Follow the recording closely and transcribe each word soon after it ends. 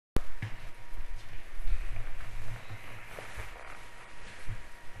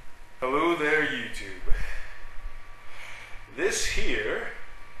there, YouTube. This here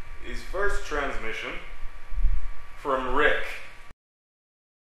is first transmission from Rick.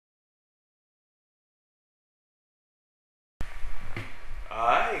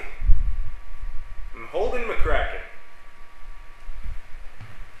 I am Holden McCracken.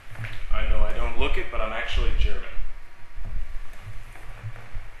 I know I don't look it, but I'm actually German.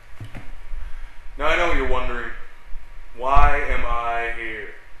 Now I know what you're wondering. Why am I here?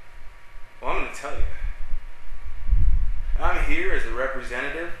 Well, I'm going to tell you. I'm here as a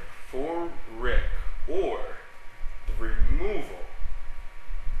representative for Rick, or the Removal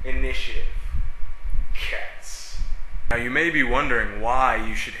Initiative. Cats. Now you may be wondering why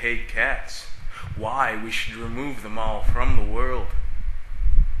you should hate cats. Why we should remove them all from the world.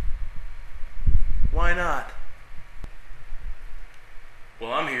 Why not?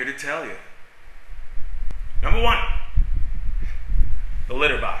 Well, I'm here to tell you. Number one, the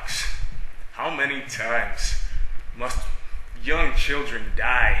litter box. How many times must young children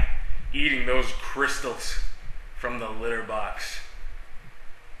die eating those crystals from the litter box?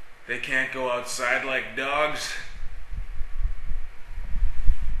 They can't go outside like dogs.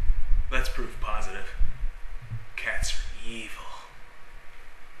 That's proof positive. Cats are evil.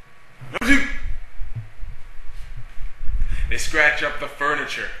 Number two, they scratch up the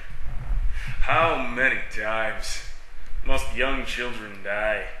furniture. How many times must young children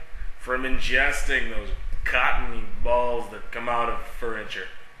die from ingesting those cottony balls that come out of furniture?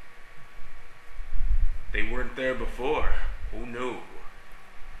 They weren't there before. Oh no.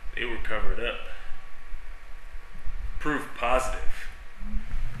 They were covered up. Proof positive.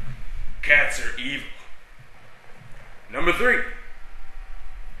 Cats are evil. Number three.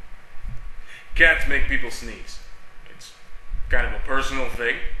 Cats make people sneeze. It's kind of a personal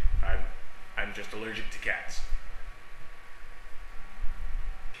thing. I'm just allergic to cats.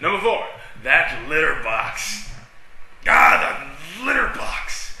 Number four, that litter box. Ah, the litter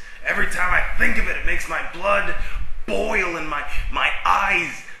box. Every time I think of it, it makes my blood boil and my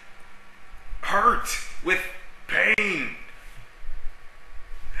eyes hurt with pain.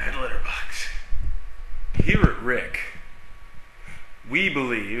 That litter box. Here at Rick, we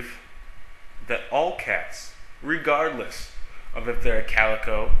believe that all cats, regardless of if they're a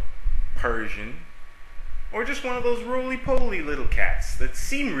calico, Persian, or just one of those roly-poly little cats that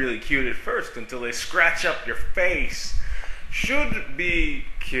seem really cute at first until they scratch up your face, should be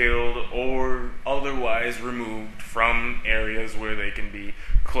killed or otherwise removed from areas where they can be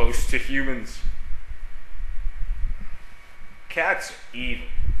close to humans. Cats are evil.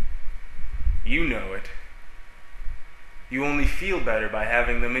 You know it. You only feel better by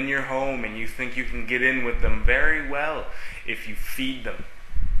having them in your home, and you think you can get in with them very well if you feed them.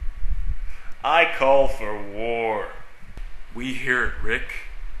 I call for war. We here at Rick,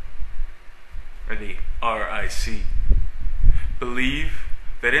 or the RIC, believe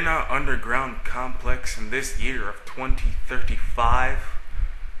that in our underground complex in this year of 2035,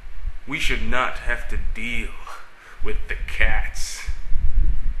 we should not have to deal with the cats.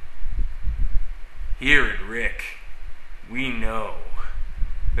 Here at Rick, we know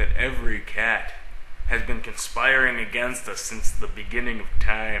that every cat has been conspiring against us since the beginning of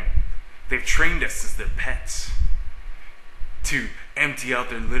time. They've trained us as their pets to empty out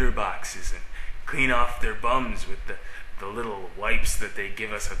their litter boxes and clean off their bums with the little wipes that they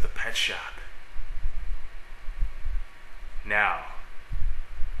give us at the pet shop. Now,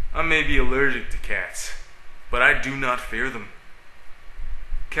 I may be allergic to cats, but I do not fear them.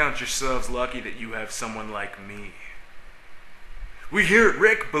 Count yourselves lucky that you have someone like me. We here at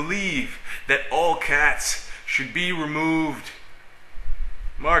Rick believe that all cats should be removed.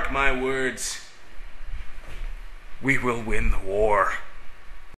 Mark my words, we will win the war.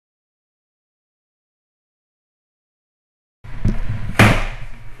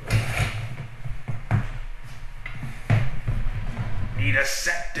 Need a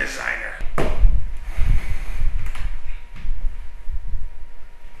set designer.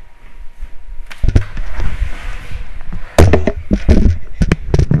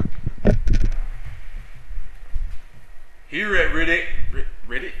 Here at Riddick?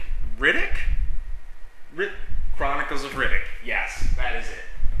 Chronicles of Riddick. Yes, that is it.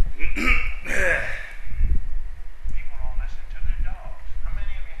 People don't listen to their dogs. How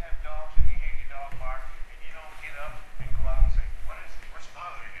many of you have dogs and you hear your dog bark and you don't get up and go out and say, what's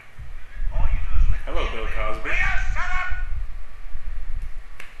bothering you? All you do is lick. Hello, Bill Cosby. Leah, shut up!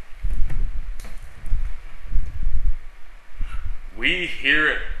 We here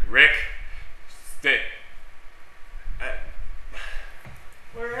at Rick